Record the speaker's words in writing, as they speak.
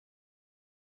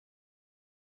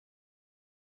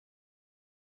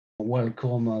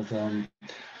welcome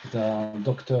the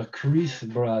Dr. Chris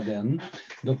Braden.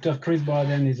 Dr. Chris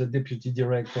Braden is a Deputy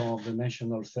Director of the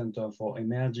National Center for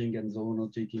Emerging and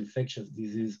Zoonotic Infectious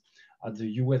Disease at the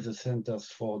US Centers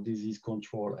for Disease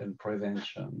Control and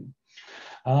Prevention.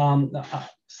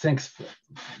 Thanks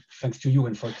to you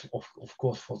and of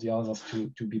course for the others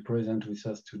to be present with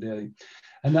us today.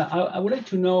 And I would like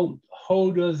to know,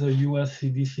 how does the US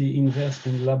CDC invest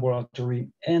in laboratory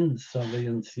and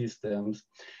surveillance systems,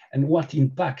 and what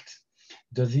impact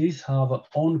does this have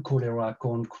on cholera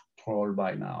control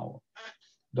by now?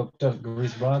 Dr.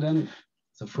 Chris Braden,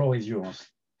 the floor is yours.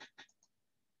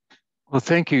 Well,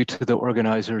 thank you to the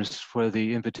organizers for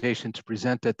the invitation to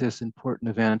present at this important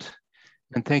event.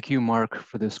 And thank you, Mark,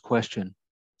 for this question.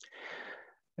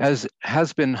 As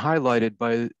has been highlighted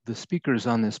by the speakers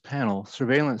on this panel,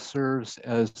 surveillance serves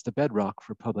as the bedrock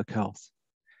for public health.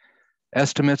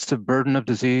 Estimates of burden of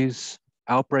disease,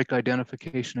 outbreak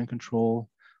identification and control,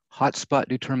 hotspot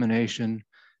determination,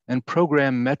 and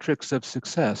program metrics of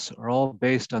success are all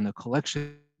based on the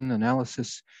collection,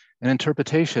 analysis, and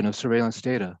interpretation of surveillance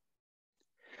data.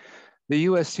 The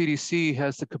US CDC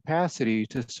has the capacity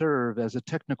to serve as a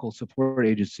technical support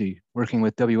agency, working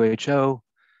with WHO,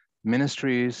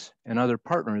 ministries, and other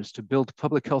partners to build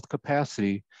public health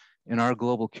capacity in our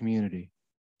global community.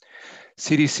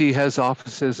 CDC has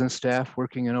offices and staff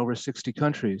working in over 60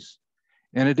 countries,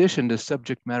 in addition to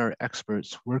subject matter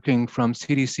experts working from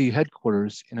CDC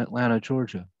headquarters in Atlanta,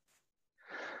 Georgia.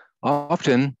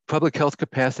 Often, public health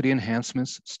capacity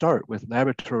enhancements start with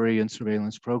laboratory and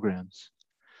surveillance programs.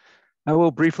 I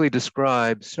will briefly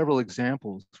describe several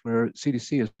examples where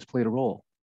CDC has played a role.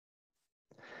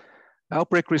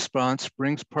 Outbreak response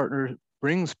brings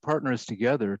partners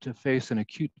together to face an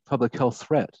acute public health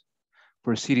threat.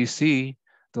 For CDC,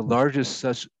 the largest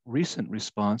such recent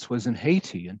response was in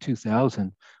Haiti in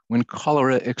 2000, when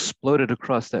cholera exploded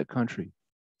across that country.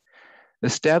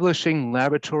 Establishing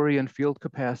laboratory and field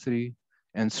capacity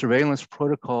and surveillance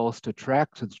protocols to track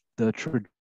the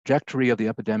trajectory of the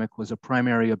epidemic was a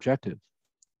primary objective.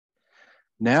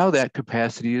 Now that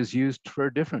capacity is used for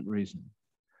a different reason.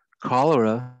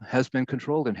 Cholera has been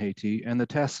controlled in Haiti, and the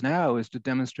task now is to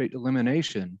demonstrate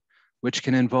elimination, which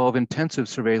can involve intensive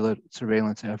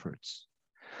surveillance efforts.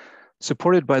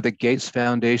 Supported by the Gates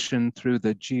Foundation through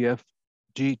the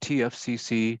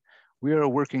GTFCC, we are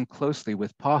working closely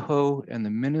with PAHO and the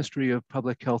Ministry of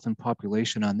Public Health and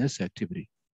Population on this activity.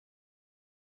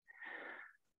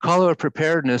 Cholera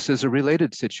preparedness is a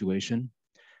related situation.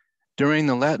 During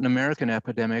the Latin American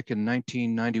epidemic in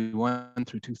 1991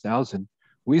 through 2000,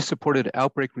 we supported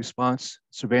outbreak response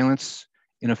surveillance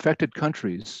in affected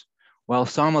countries while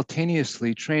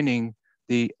simultaneously training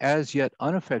the as yet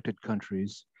unaffected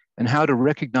countries in how to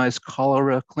recognize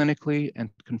cholera clinically and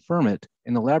confirm it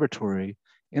in the laboratory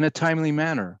in a timely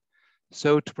manner,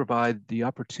 so to provide the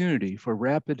opportunity for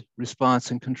rapid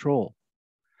response and control.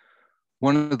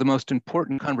 One of the most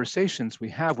important conversations we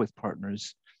have with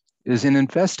partners is in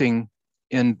investing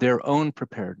in their own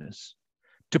preparedness,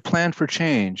 to plan for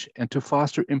change and to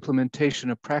foster implementation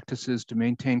of practices to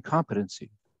maintain competency.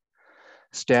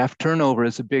 Staff turnover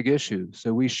is a big issue,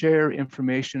 so we share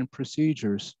information and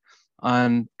procedures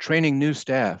on training new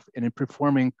staff and in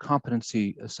performing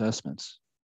competency assessments.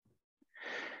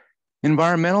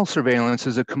 Environmental surveillance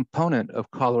is a component of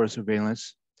cholera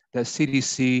surveillance that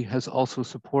CDC has also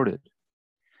supported.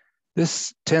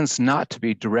 This tends not to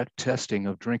be direct testing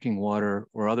of drinking water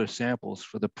or other samples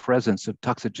for the presence of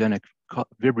toxigenic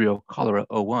Vibrio cholera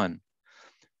 01,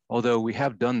 although we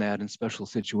have done that in special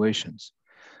situations.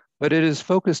 But it is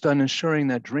focused on ensuring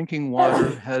that drinking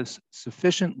water has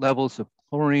sufficient levels of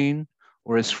chlorine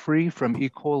or is free from E.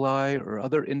 coli or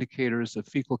other indicators of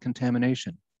fecal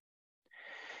contamination.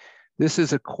 This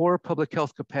is a core public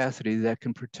health capacity that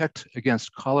can protect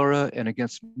against cholera and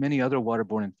against many other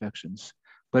waterborne infections,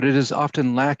 but it is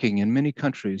often lacking in many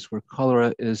countries where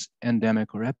cholera is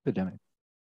endemic or epidemic.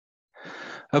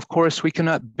 Of course, we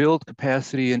cannot build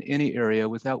capacity in any area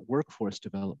without workforce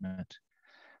development.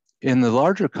 In the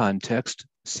larger context,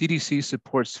 CDC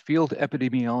supports field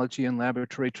epidemiology and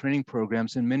laboratory training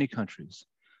programs in many countries,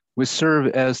 which serve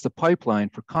as the pipeline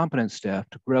for competent staff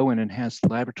to grow and enhance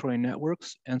laboratory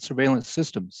networks and surveillance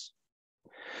systems.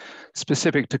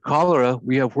 Specific to cholera,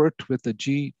 we have worked with the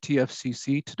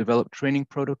GTFCC to develop training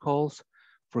protocols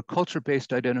for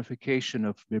culture-based identification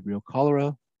of Vibrio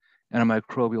cholera,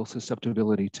 antimicrobial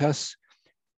susceptibility tests,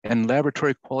 and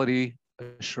laboratory quality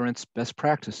assurance best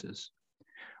practices.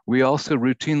 We also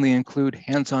routinely include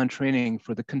hands-on training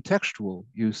for the contextual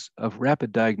use of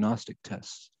rapid diagnostic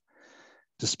tests.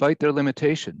 Despite their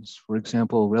limitations, for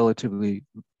example, relatively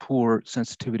poor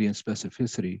sensitivity and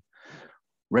specificity,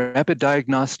 Rapid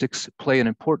diagnostics play an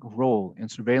important role in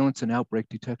surveillance and outbreak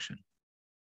detection.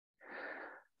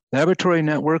 Laboratory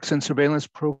networks and surveillance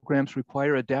programs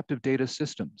require adaptive data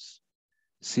systems.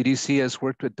 CDC has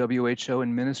worked with WHO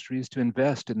and ministries to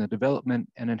invest in the development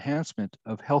and enhancement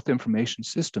of health information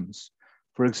systems,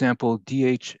 for example,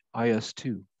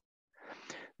 DHIS2.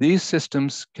 These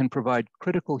systems can provide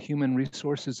critical human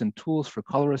resources and tools for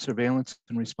cholera surveillance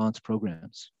and response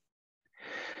programs.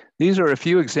 These are a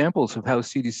few examples of how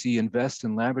CDC invests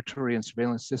in laboratory and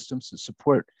surveillance systems to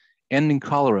support ending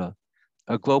cholera,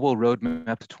 a global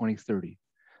roadmap to 2030.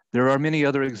 There are many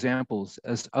other examples,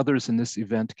 as others in this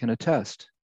event can attest.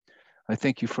 I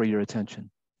thank you for your attention.